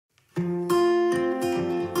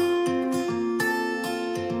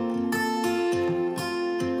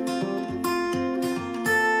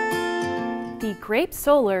Grape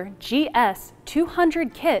Solar GS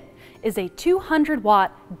 200 kit is a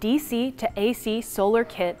 200-watt DC to AC solar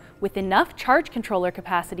kit with enough charge controller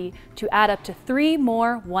capacity to add up to 3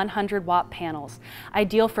 more 100-watt panels,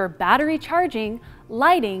 ideal for battery charging,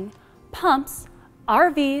 lighting, pumps,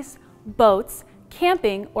 RVs, boats,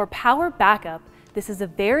 camping, or power backup. This is a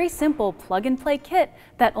very simple plug-and-play kit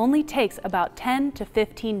that only takes about 10 to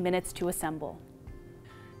 15 minutes to assemble.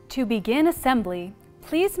 To begin assembly,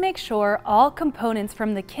 please make sure all components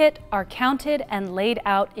from the kit are counted and laid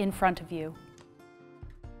out in front of you.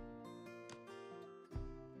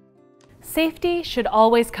 Safety should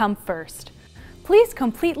always come first. Please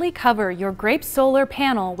completely cover your Grape solar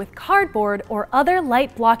panel with cardboard or other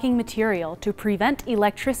light-blocking material to prevent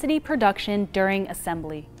electricity production during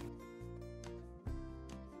assembly.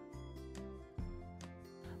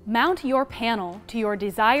 Mount your panel to your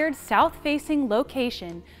desired south-facing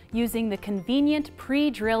location using the convenient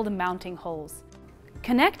pre-drilled mounting holes.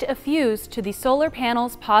 Connect a fuse to the solar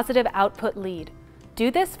panel's positive output lead. Do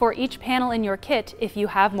this for each panel in your kit if you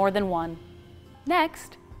have more than one.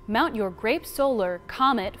 Next, mount your Grape Solar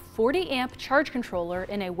Comet 40-amp charge controller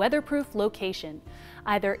in a weatherproof location,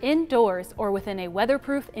 either indoors or within a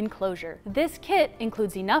weatherproof enclosure. This kit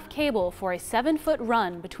includes enough cable for a 7-foot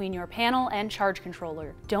run between your panel and charge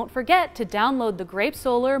controller. Don't forget to download the Grape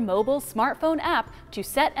Solar mobile smartphone app to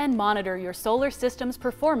set and monitor your solar system's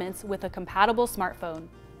performance with a compatible smartphone.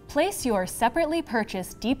 Place your separately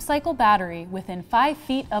purchased deep cycle battery within 5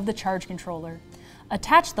 feet of the charge controller.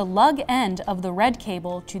 Attach the lug end of the red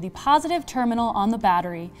cable to the positive terminal on the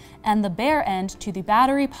battery and the bare end to the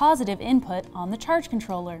battery positive input on the charge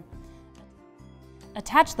controller.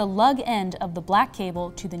 Attach the lug end of the black cable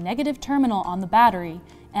to the negative terminal on the battery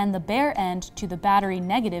and the bare end to the battery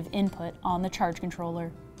negative input on the charge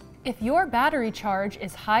controller. If your battery charge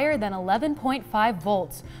is higher than 11.5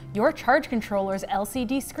 volts, your charge controller's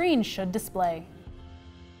LCD screen should display.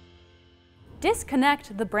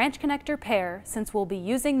 Disconnect the branch connector pair since we'll be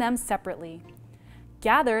using them separately.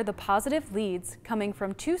 Gather the positive leads coming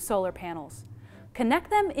from 2 solar panels.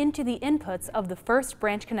 Connect them into the inputs of the first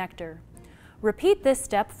branch connector. Repeat this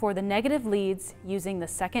step for the negative leads using the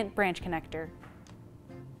second branch connector.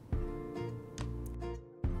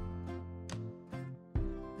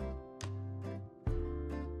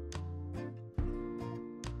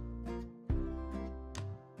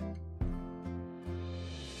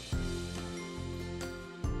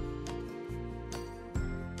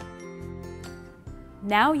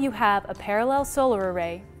 Now you have a parallel solar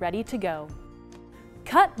array ready to go.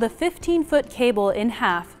 Cut the 15-foot cable in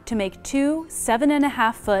half to make 2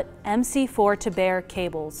 7.5-foot MC4 to bare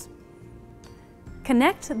cables.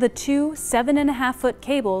 Connect the 2 7.5-foot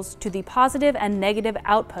cables to the positive and negative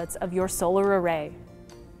outputs of your solar array.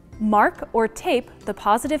 Mark or tape the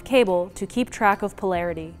positive cable to keep track of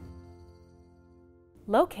polarity.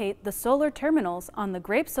 Locate the solar terminals on the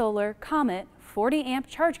Grape Solar Comet 40-amp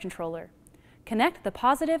charge controller. Connect the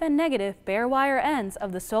positive and negative bare wire ends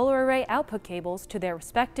of the solar array output cables to their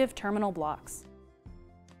respective terminal blocks.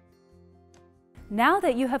 Now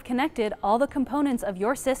that you have connected all the components of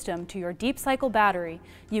your system to your deep cycle battery,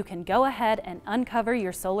 you can go ahead and uncover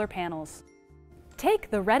your solar panels.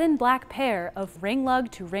 Take the red and black pair of ring lug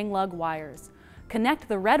to ring lug wires. Connect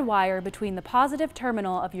the red wire between the positive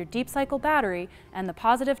terminal of your deep cycle battery and the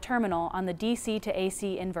positive terminal on the DC to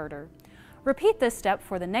AC inverter. Repeat this step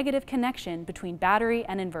for the negative connection between battery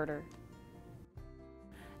and inverter.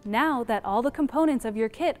 Now that all the components of your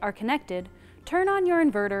kit are connected, turn on your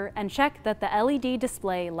inverter and check that the LED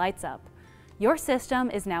display lights up. Your system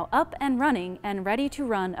is now up and running and ready to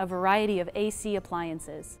run a variety of AC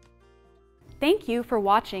appliances. Thank you for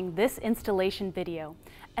watching this installation video.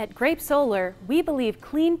 At Grape Solar, we believe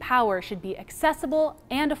clean power should be accessible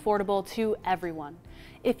and affordable to everyone.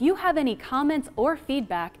 If you have any comments or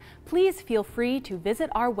feedback, please feel free to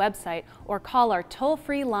visit our website or call our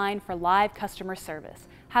toll-free line for live customer service.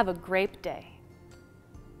 Have a great day.